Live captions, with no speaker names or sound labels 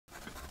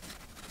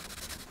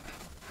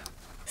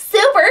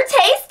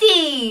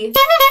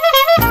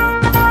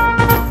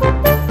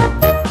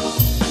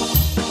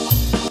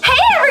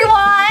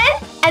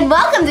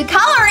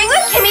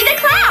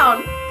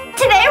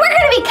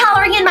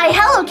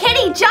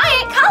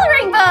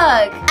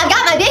look! I've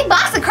got my big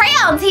box of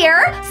crayons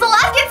here, so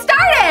let's get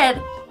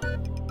started!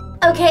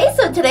 Okay,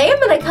 so today I'm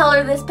going to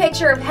color this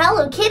picture of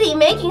Hello Kitty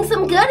making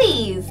some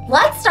goodies.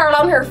 Let's start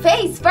on her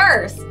face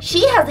first.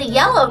 She has a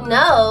yellow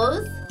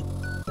nose.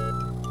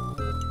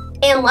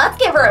 And let's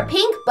give her a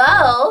pink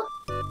bow.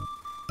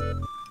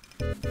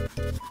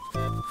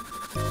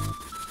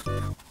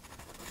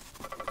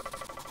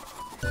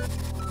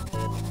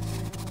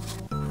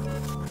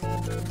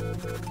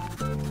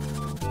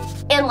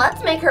 And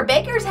let's make her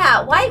baker's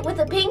hat white with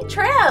a pink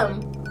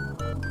trim.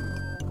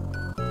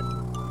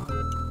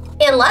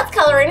 And let's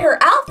color in her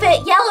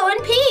outfit yellow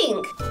and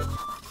pink.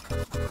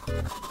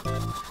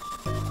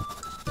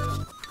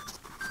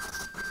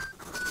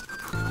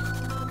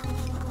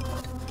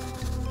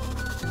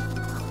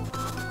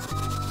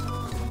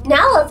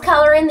 Now let's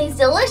color in these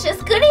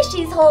delicious goodies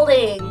she's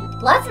holding.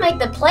 Let's make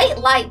the plate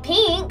light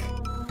pink.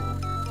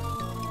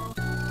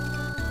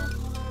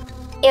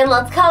 And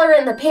let's color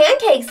in the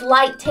pancakes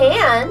light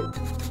tan.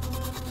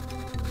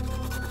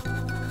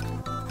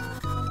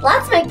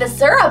 Let's make the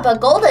syrup a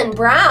golden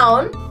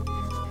brown.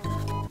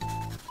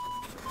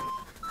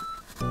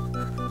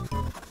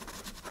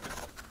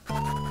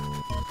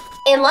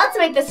 And let's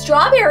make the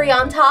strawberry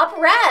on top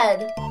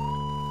red.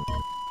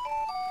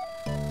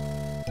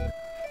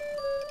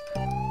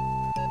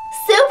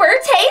 Super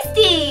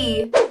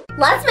tasty!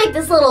 Let's make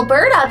this little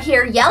bird up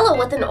here yellow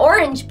with an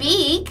orange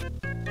beak.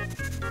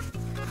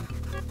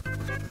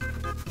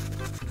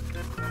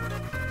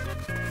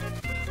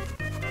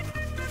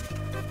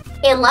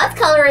 And let's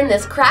color in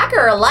this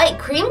cracker a light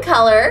cream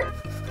color.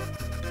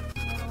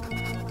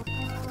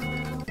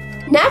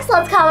 Next,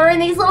 let's color in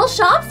these little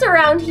shops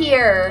around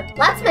here.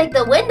 Let's make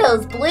the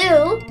windows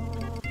blue.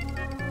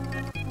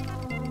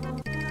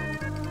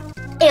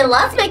 And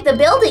let's make the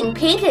building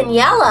pink and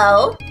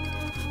yellow.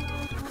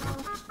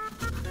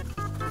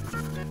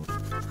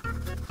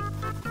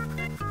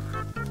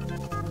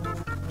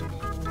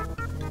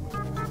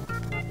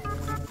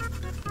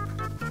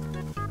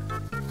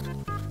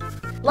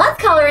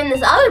 Let's color in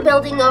this other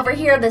building over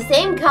here the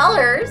same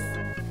colors.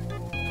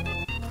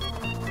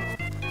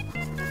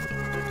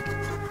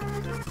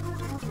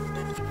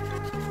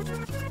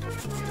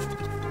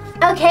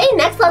 Okay,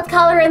 next let's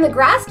color in the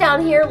grass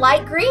down here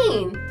light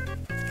green.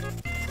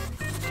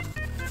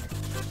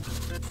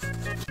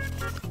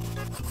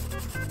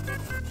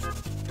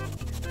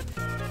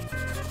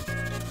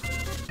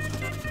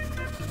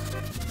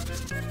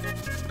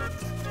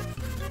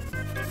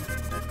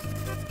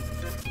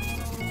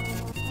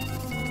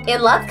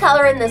 And let's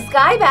color in the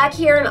sky back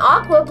here in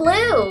aqua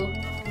blue.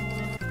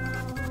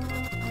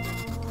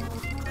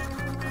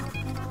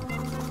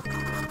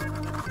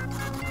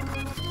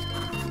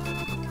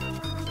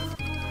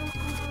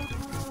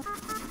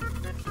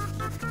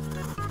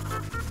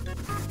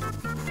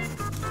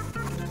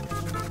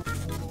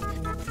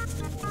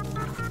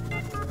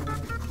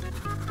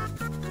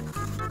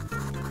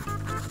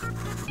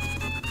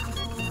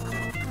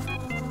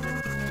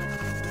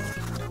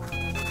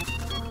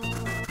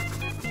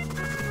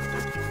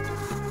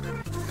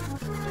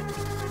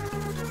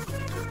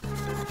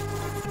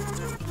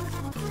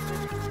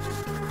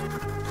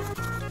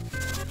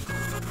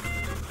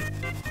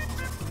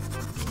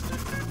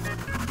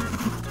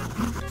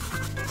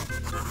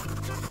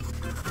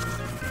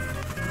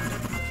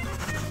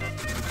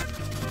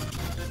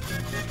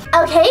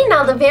 Okay,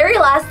 now the very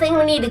last thing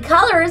we need to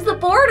color is the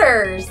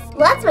borders.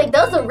 Let's make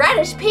those a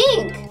reddish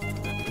pink.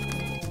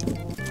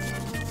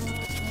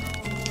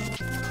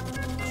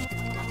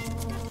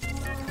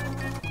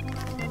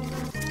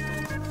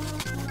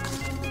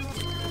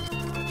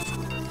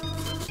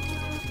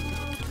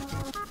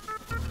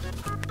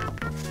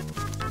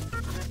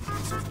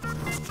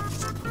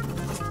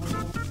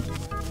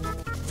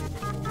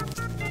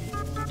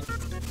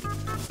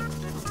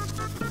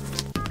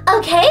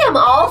 Okay, I'm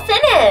all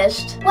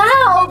finished.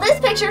 Wow, this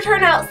picture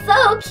turned out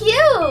so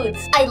cute.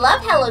 I love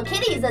Hello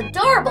Kitty's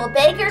adorable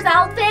baker's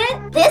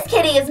outfit. This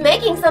kitty is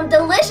making some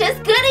delicious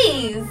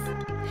goodies.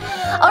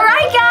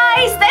 Alright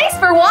guys, thanks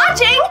for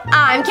watching.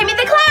 I'm KiMMi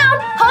the Clown.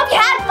 Hope you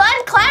had fun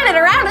clowning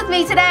around with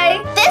me today.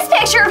 This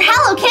picture of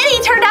Hello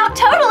Kitty turned out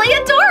totally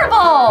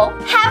adorable.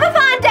 Have a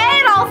fun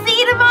day and I'll see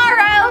you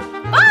tomorrow.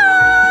 Bye!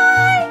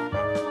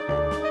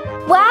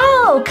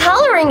 Wow,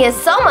 coloring is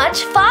so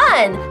much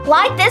fun!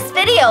 Like this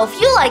video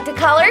if you like to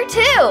color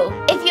too!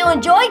 If you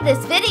enjoyed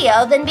this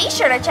video, then be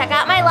sure to check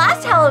out my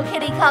last Hello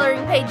Kitty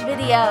coloring page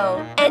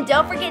video! And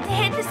don't forget to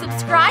hit the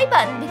subscribe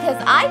button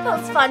because I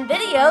post fun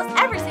videos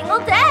every single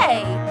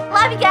day!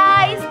 Love you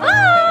guys!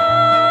 Bye!